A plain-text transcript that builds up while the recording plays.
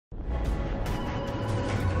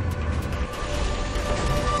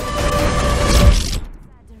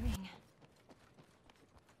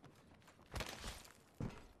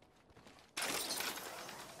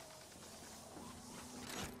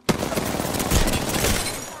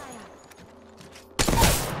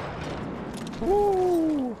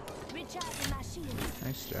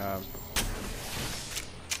Nice job.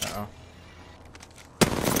 Uh-oh.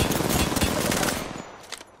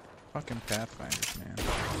 Fucking Pathfinders, man.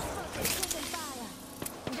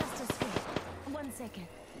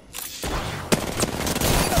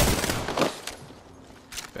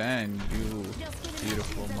 Ben, you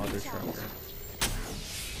beautiful mother trucker.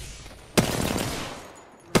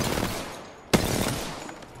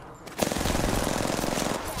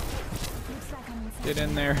 Get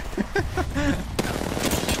in there.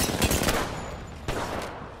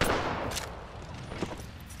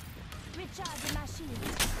 Recharging my shield.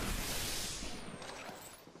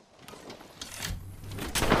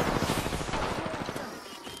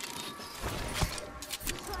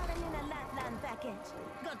 Sliding in a lifeline package.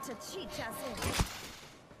 Got to cheat yourself.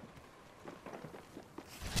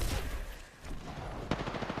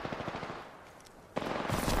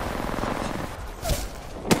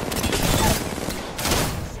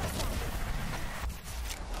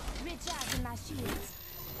 Recharging my shields.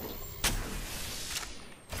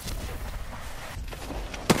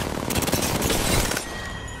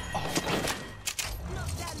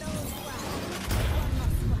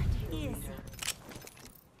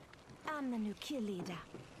 I'm the new kill leader.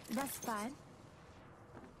 That's fine.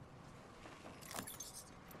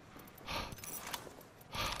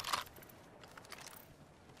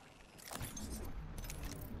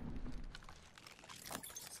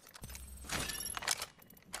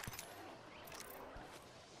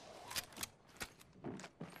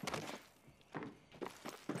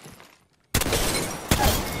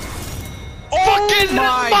 Fucking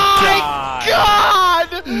my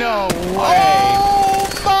God! No way!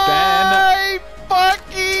 Oh my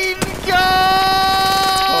fucking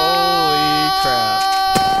God! Holy crap.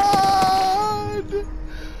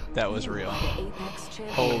 That was real.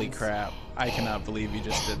 Holy crap. I cannot believe you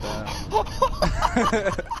just did that.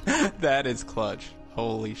 That is clutch.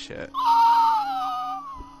 Holy shit.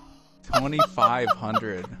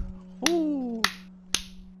 2,500. Ooh.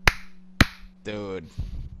 Dude.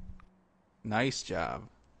 Nice job.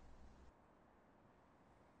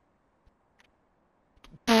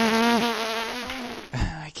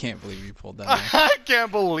 I can't believe you pulled that off. I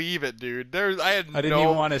can't believe it, dude. I didn't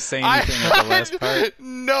even want to say anything at the last part.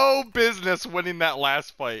 No business winning that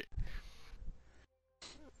last fight.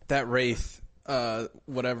 That Wraith,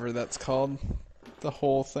 whatever that's called, the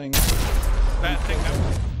whole thing. That thing.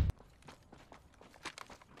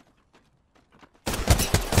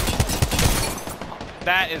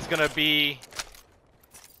 That is gonna be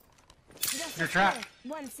your trap.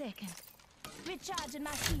 1 second. Recharging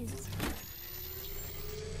my shields.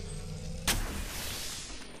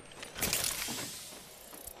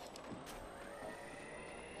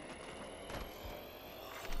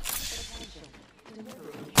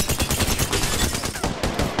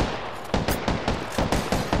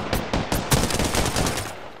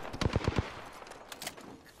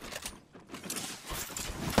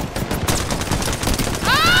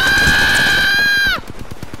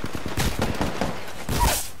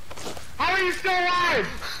 How are you still alive?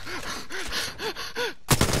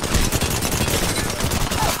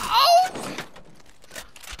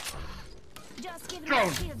 Just give Drone.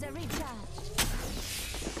 my shields a recharge.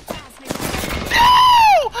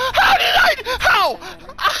 No! How did I? How?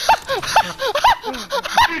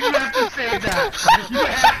 Dude, you have to save that. You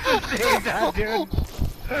have to save that, dude.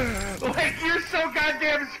 Like, you're so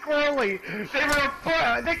goddamn squirrely. They were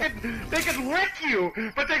they could lick you,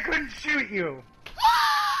 but they couldn't shoot you.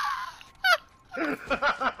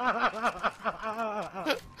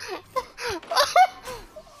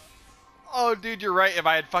 Oh, dude, you're right. If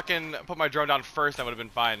I had fucking put my drone down first, that would have been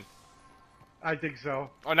fine. I think so.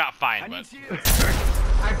 Oh, not fine, but. I feel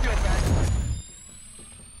bad.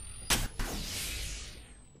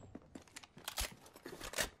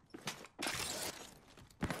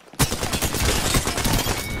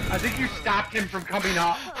 I think you stopped him from coming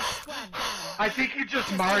up. I think you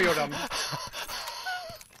just Mario'd him.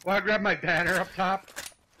 Wanna grab my banner up top?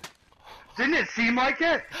 Didn't it seem like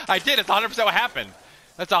it? I did. It's 100% what happened.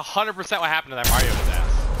 That's 100% what happened to that Mario his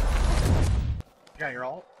ass. Got your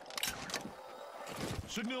ult?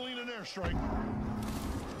 Signaling an airstrike.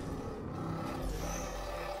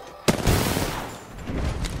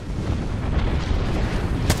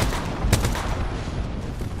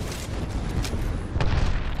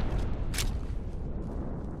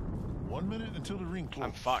 Until the ring closes.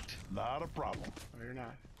 I'm fucked. Not a problem. No, you're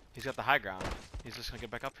not. He's got the high ground. He's just gonna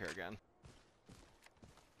get back up here again.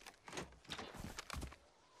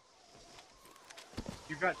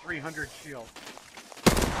 You've got 300 shield.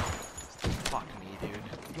 Fuck me, dude.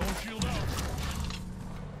 Don't shield out.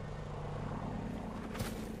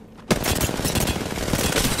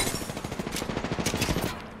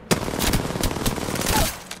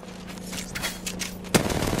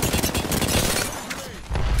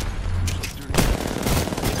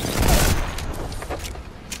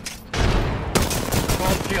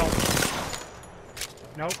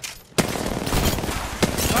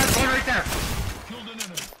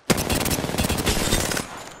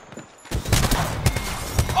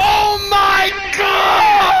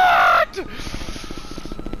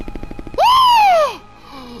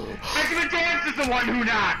 the one who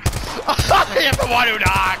knocks. I am the one who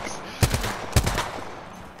knocks.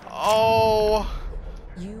 Oh.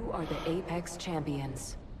 You are the Apex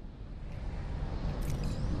champions.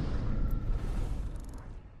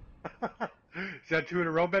 Is that 2 in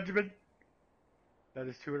a row, Benjamin? That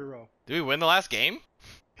is 2 in a row. Did we win the last game?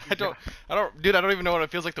 Dude, I don't even know what it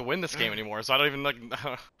feels like to win this game anymore, so I don't even like.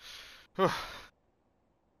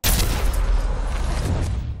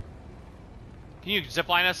 Can you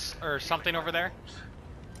zipline us or something over there?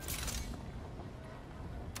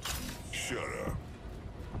 Shut up.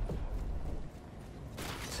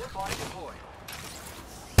 Zipline deployed.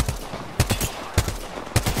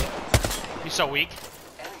 He's so weak.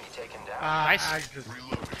 Enemy taken down. Nice. I just...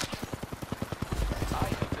 Reloading. I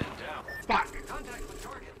have been down. Fuck! Contact with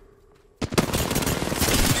target.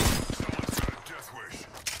 Someone's got a death wish.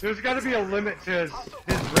 There's gotta be a limit to his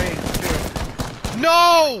range, too.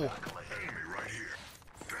 No! Enemy right here.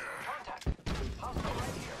 Contact. Hostile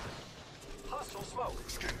right here. Hostile smoke.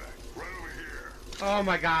 Skin back. Right over here. Oh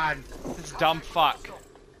my god. This dumb fuck.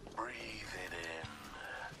 Breathe it in.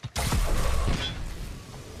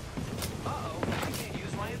 Uh-oh, I can't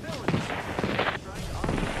use my abilities. Strike on.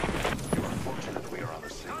 You're unfortunate we are on the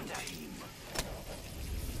same Contact. team.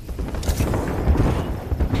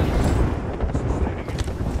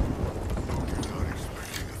 Hope you're not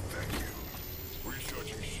expecting a thank you.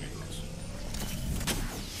 Recharging shields.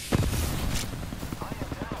 I am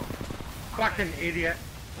down. Fucking idiot.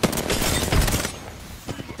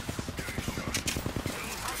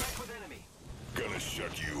 Contact with enemy. Gonna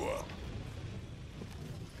shut you up.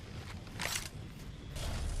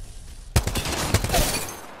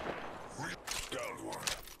 Down one.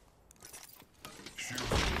 Shield.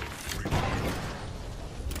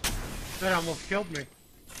 That almost killed me.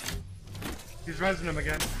 He's resing him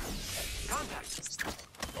again. Contact.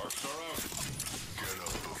 Arcs are out. Get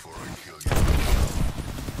up before I kill you.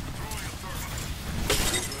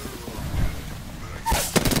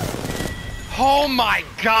 Oh my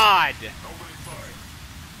god! Nobody fine.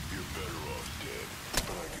 You're better off dead,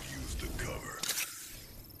 but I could use the cover.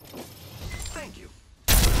 Thank you.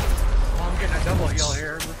 Oh, I'm getting a double heal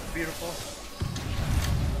here. This is beautiful.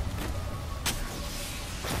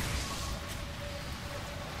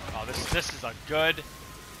 Oh, this is a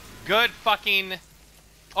good fucking.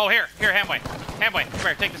 Oh, here, Hamway, come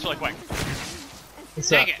here, take this really quick. What's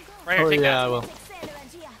Take that? it, right here, Oh take yeah, that. I will.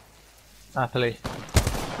 Accelerant here. Happily.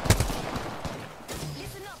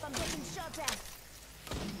 Listen up, I'm getting shot at.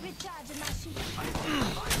 Recharging my shield.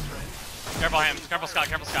 Careful, Scott,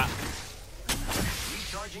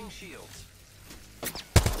 Recharging shields.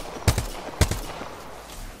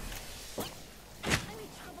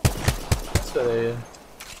 So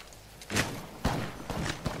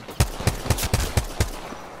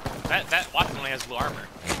That Watson only has blue armor.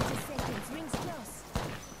 30 seconds, rings close.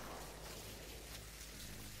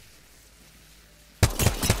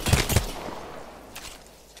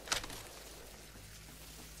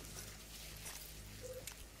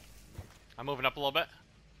 I'm moving up a little bit.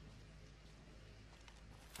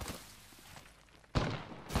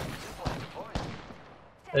 Zipline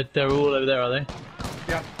deployed. they're all over there, are they?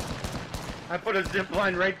 Yep. I put a zip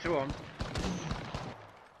line right to him.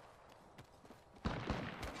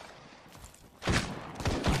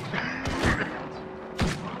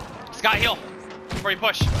 Scott, heal before you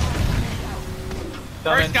push. Come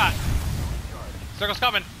Hurry, in. Scott. Circle's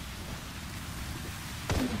coming.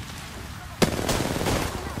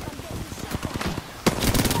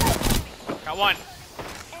 Got one.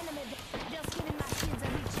 Enemy just giving my shields a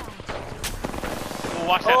recharge. We'll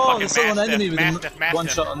watch that Oh, fucking there's still an enemy with mastiff. one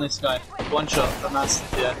shot on this guy. One shot, a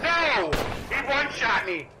massive, yeah. No! He one-shot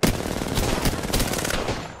me! Taking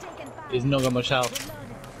fire. He's not got much health.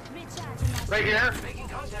 Reloading. Recharging my Right here. Making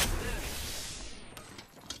contact with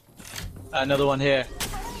enemy. Another one here.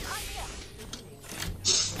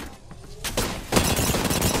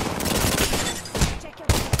 Check your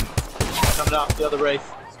back. Coming up, the other Wraith.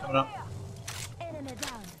 It's coming up. Enemy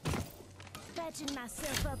down. Patching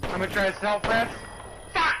myself up. I'm gonna try to self-res.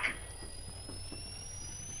 Fuck!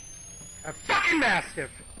 A fucking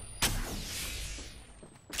Mastiff!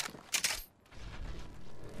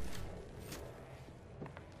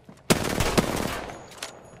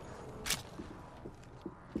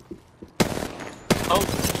 Oh,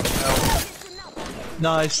 Listen up, I'm getting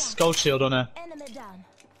nice. Gold shield on her. enemy down.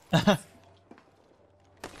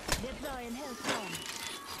 Deploying health drone.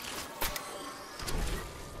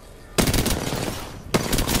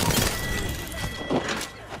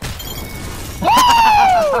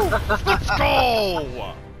 Let's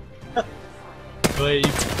go! Wait,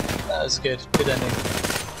 that was good. Good ending.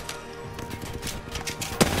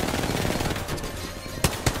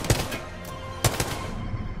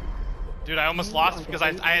 Dude, I almost You lost are the because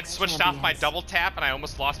I had Apex switched off my champions. double tap, and I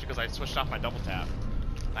almost lost because I switched off my double tap.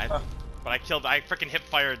 But I freaking hip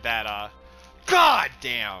fired that, God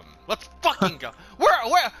damn! Let's fucking go.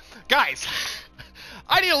 Where? Guys,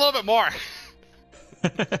 I need a little bit more.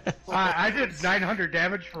 I did 900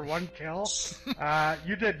 damage for 1 kill.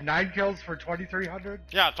 You did 9 kills for 2,300.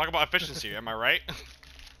 Yeah, talk about efficiency, am I right?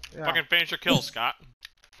 Yeah. Fucking finish your kills, Scott.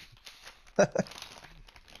 Go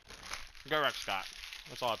wreck, Scott.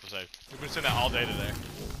 That's all I have to say. We've been saying that all day today.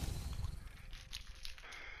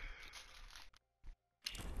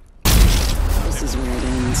 This is where it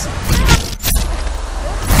ends.